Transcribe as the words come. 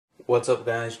What's up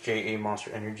guys, JA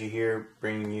Monster Energy here,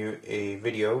 bringing you a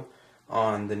video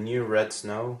on the new Red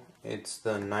Snow. It's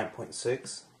the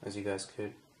 9.6, as you guys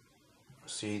could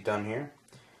see down here.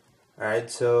 Alright,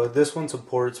 so this one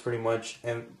supports pretty much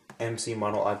MC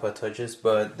model iPod touches,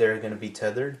 but they're going to be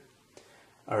tethered.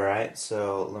 Alright,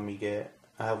 so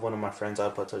I have one of my friend's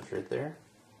iPod touch right there.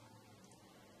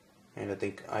 And I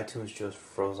think iTunes just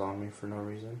froze on me for no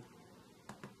reason.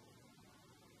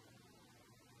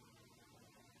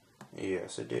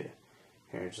 Yes, it did.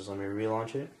 Here, just let me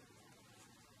relaunch it.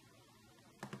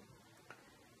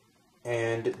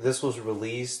 And this was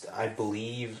released, I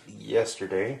believe,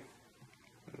 yesterday.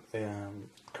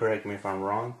 Correct me if I'm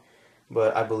wrong,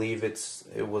 but I believe it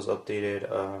was updated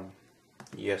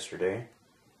yesterday.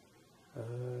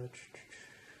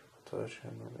 Touch,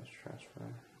 transfer,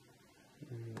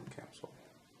 cancel.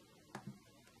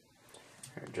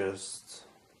 Here, just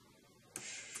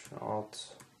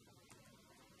Alt.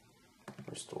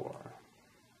 Restore.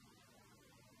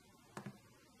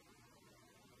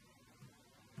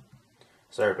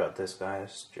 Sorry about this,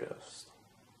 guys. Just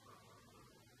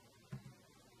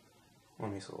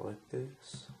let me select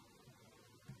this.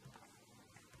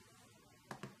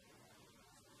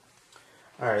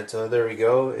 Alright, so there we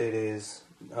go. It is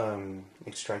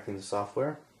extracting the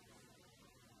software.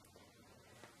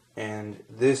 And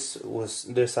this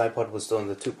iPod was still in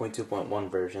the 2.2.1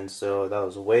 version, so that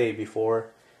was way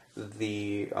before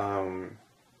the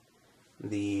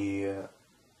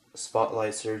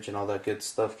spotlight surge and all that good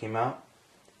stuff came out.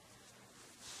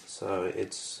 So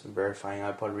it's verifying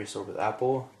iPod restore with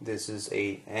Apple. This is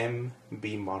a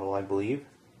MB model, I believe,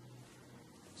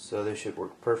 so this should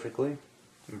work perfectly.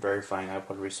 I'm verifying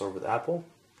iPod restore with Apple,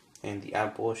 and the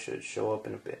Apple should show up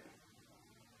in a bit.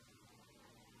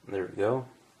 There we go,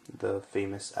 the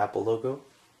famous Apple logo.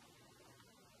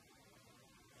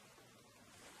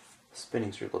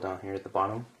 Spinning circle down here at the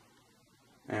bottom,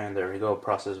 and there we go,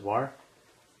 process bar.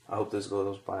 I hope this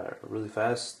goes by really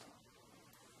fast.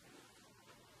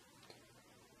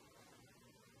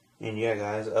 And yeah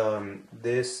guys,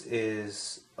 this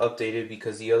is updated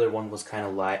because the other one was kind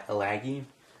of laggy.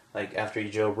 Like after you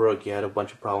jailbroke, you had a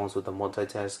bunch of problems with the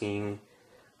multitasking.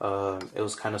 It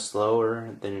was kind of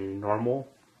slower than normal,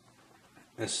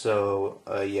 and so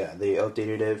yeah, they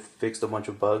updated it, fixed a bunch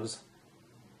of bugs,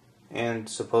 and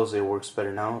supposedly it works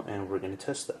better now, and we're going to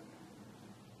test that.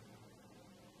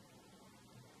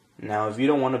 Now, if you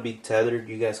don't want to be tethered,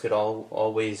 you guys could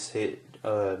always hit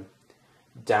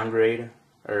downgrade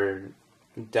in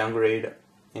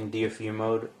DFU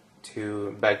mode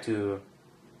back to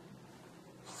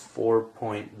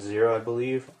 4.0, I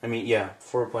believe. I mean, yeah,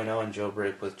 4.0 and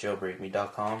jailbreak with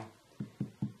jailbreakme.com.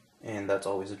 And that's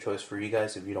always a choice for you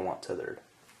guys if you don't want tethered.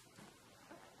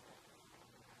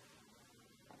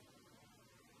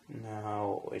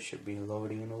 Now it should be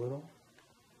loading in a little.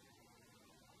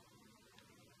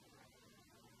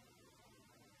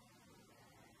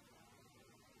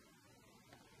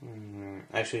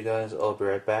 Actually guys, I'll be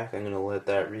right back. I'm going to let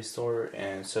that restore,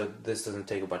 and so this doesn't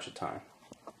take a bunch of time.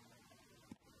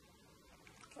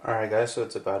 Alright guys, so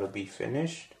it's about to be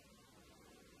finished.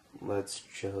 Let's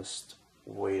just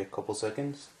wait a couple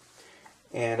seconds.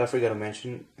 And I forgot to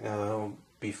mention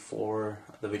before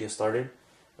the video started,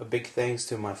 a big thanks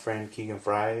to my friend Keegan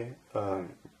Fry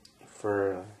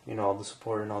for all the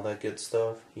support and all that good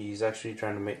stuff. He's actually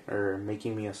trying to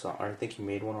making me a song, or I think he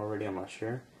made one already, I'm not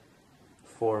sure.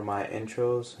 For my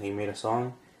intros, he made a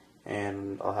song,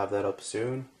 and I'll have that up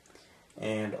soon.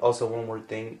 And also one more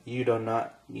thing, you do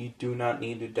not need to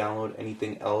download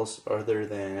anything else other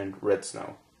than Red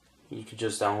Snow. You could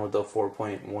just download the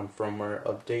 4.1 firmware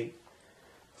update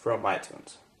from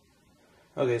iTunes.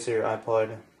 Okay, so your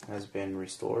iPod has been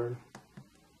restored.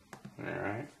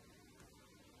 Alright.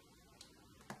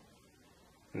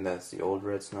 And that's the old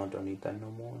Red Snow, don't need that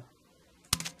no more.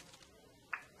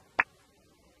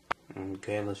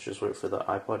 Okay, let's just wait for the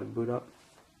iPod to boot up.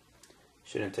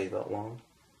 Shouldn't take that long.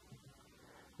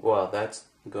 While that's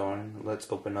going, let's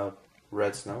open up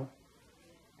Red Snow.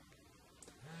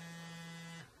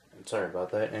 Sorry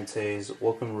about that. And it says,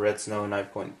 welcome Red Snow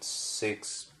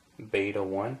 9.6 Beta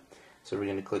 1. So we're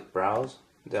going to click Browse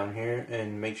down here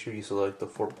and make sure you select the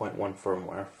 4.1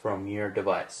 firmware from your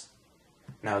device.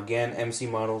 Now again, MC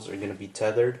models are going to be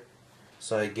tethered.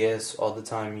 So I guess all the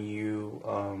time you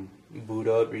boot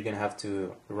up, you're going to have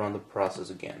to run the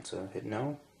process again. So hit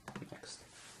No. Next.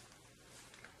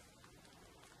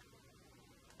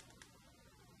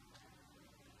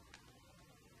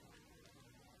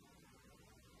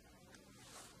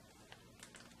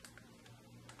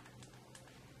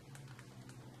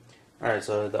 Alright,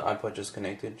 so the iPod just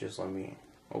connected. Just let me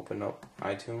open up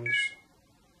iTunes.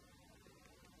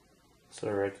 so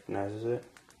it recognizes it.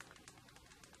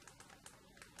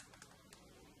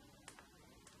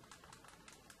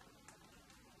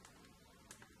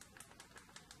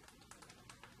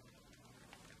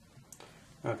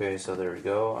 Okay, so there we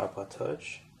go, iPod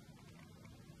Touch.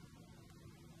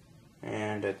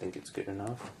 And I think it's good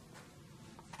enough.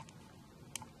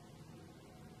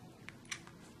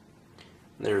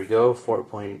 There we go,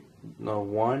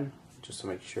 4.01, just to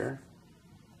make sure.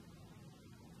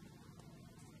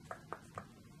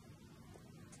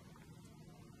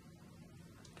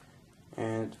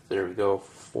 And there we go,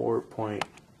 4.1,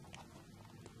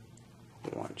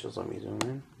 just let me zoom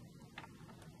in.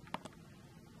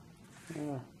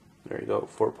 Yeah, there you go,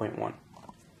 4.1.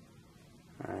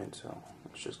 Alright, so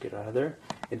let's just get out of there.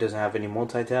 It doesn't have any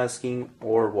multitasking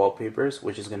or wallpapers,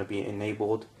 which is going to be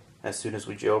enabled as soon as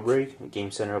we jailbreak.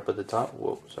 Game Center up at the top.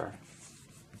 Whoa, sorry.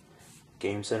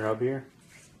 Game Center up here.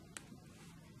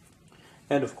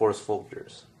 And of course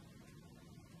folders.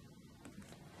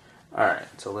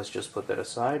 Alright, so let's just put that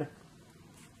aside.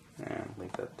 And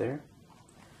leave that there.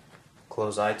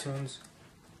 Close iTunes.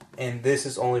 And this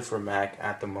is only for Mac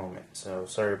at the moment. So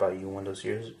sorry about you Windows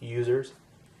users.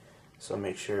 So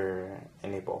make sure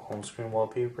enable home screen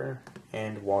wallpaper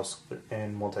and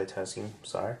multitasking,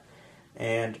 sorry.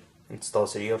 And install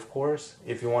Cydia, of course.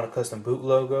 If you want a custom boot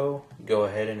logo, go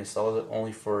ahead and install it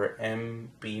only for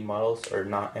MB models or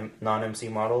non-MC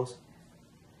models.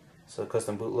 So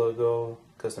custom boot logo,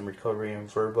 custom recovery and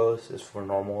verbose is for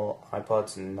normal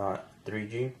iPods and not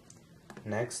 3G.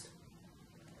 Next,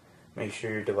 make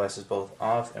sure your device is both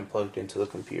off and plugged into the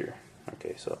computer.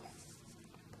 Okay, so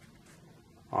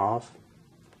off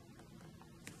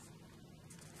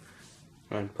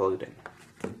and plugged in.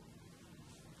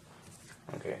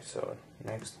 Okay, so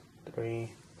next,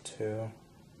 3, 2,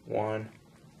 1,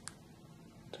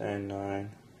 10, 9,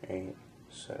 8,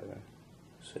 7,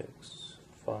 6,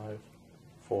 5,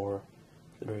 4,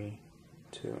 3,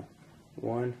 2,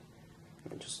 1,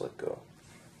 and just let go.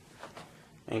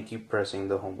 And keep pressing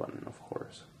the home button, of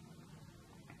course.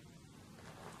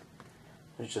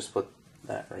 Let's just put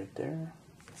that right there.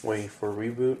 Wait for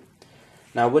reboot.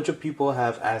 Now, a bunch of people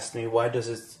have asked me, why does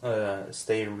it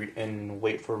stay and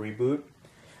wait for reboot?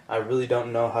 I really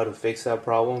don't know how to fix that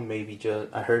problem. Maybe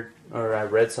just I heard or I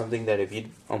read something that if you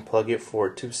unplug it for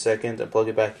 2 seconds and plug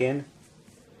it back in,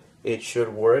 it should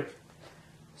work.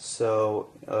 So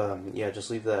yeah,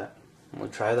 just leave that. We'll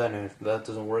try that, and if that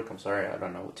doesn't work, I'm sorry, I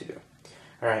don't know what to do.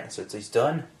 Alright, so it's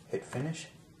done. Hit finish,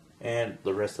 and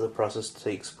the rest of the process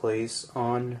takes place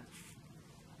on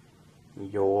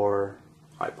your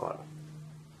iPod.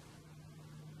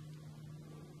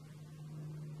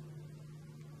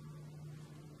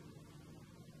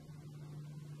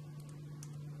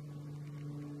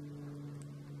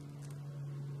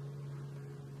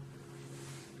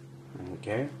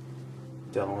 Okay,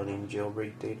 downloading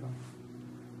jailbreak data.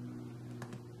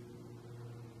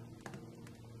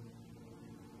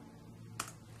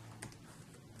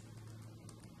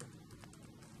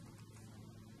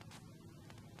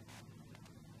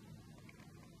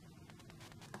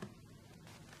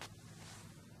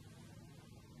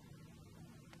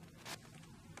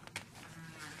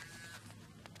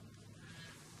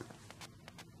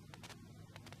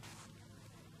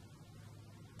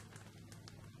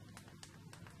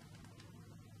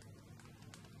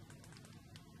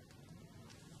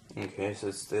 Okay, so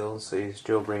it still says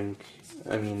downloading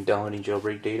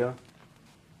jailbreak data.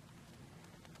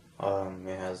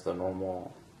 It has the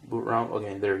normal boot route.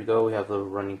 Okay, there we go. We have the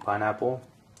running pineapple,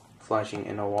 flashing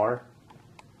NOR.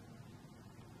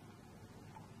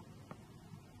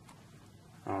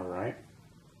 Alright.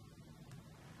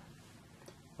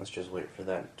 Let's just wait for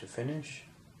that to finish.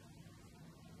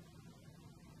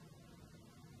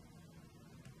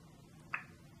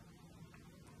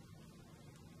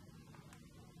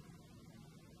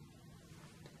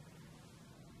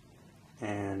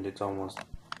 And it's almost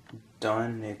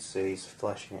done. It says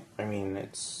flashing.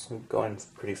 It's going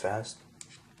pretty fast.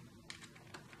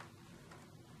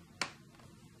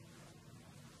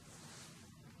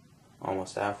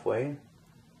 Almost halfway.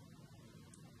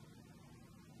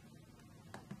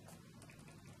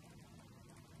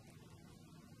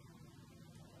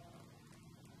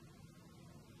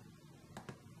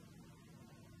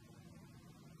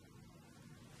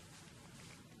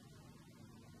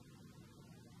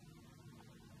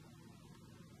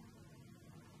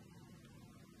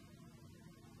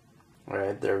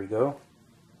 Alright, there we go.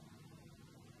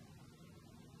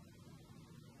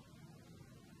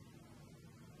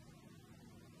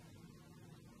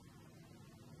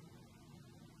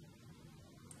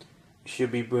 Should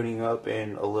be booting up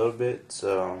in a little bit,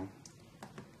 so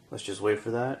let's just wait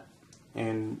for that.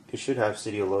 and it should have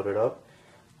Cydia loaded up.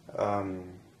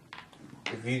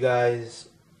 If you guys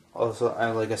also,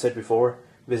 like I said before,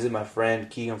 visit my friend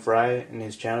Keegan Fry and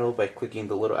his channel by clicking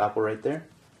the little apple right there.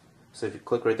 So if you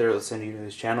click right there, it'll send you to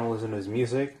his channel, listen to his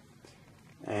music,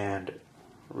 and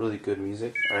really good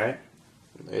music. Alright,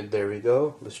 there we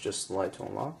go. Let's just slide to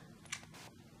unlock.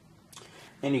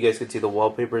 And you guys can see the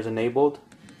wallpaper is enabled.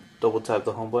 Double tap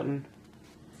the home button,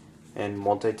 and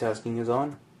multitasking is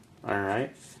on.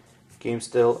 Alright, game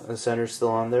still, center still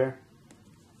on there,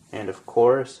 and of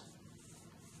course,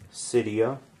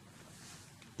 Cydia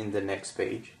in the next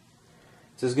page.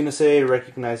 So it's gonna say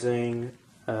recognizing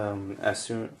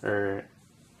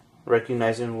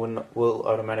recognizing when will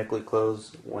automatically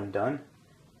close when done.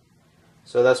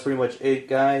 So that's pretty much it,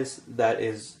 guys. That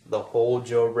is the whole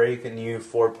jailbreak, a new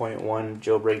 4.1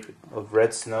 jailbreak of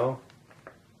Red Snow.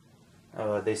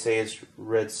 They say it's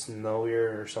Red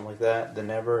Snowier or something like that, than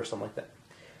ever or something like that.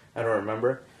 I don't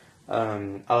remember.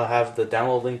 I'll have the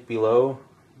download link below,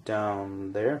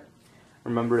 down there.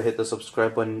 Remember to hit the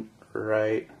subscribe button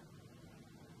right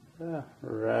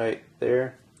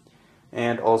there,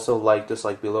 and also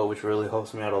dislike below, which really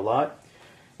helps me out a lot.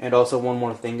 And also one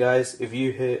more thing, guys, if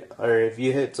you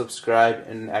hit subscribe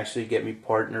and actually get me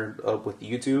partnered up with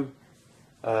YouTube,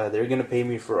 they're gonna pay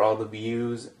me for all the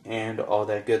views and all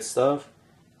that good stuff,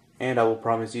 and I will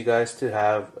promise you guys to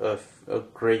have a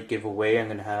great giveaway. I'm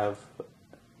gonna have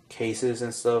cases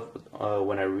and stuff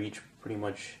when I reach pretty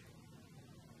much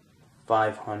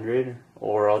 500,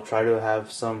 or I'll try to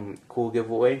have some cool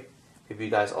giveaway if you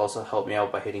guys also help me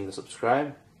out by hitting the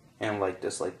subscribe and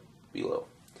dislike below.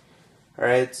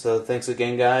 Alright, so thanks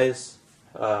again, guys,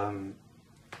 and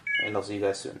I'll see you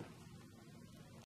guys soon.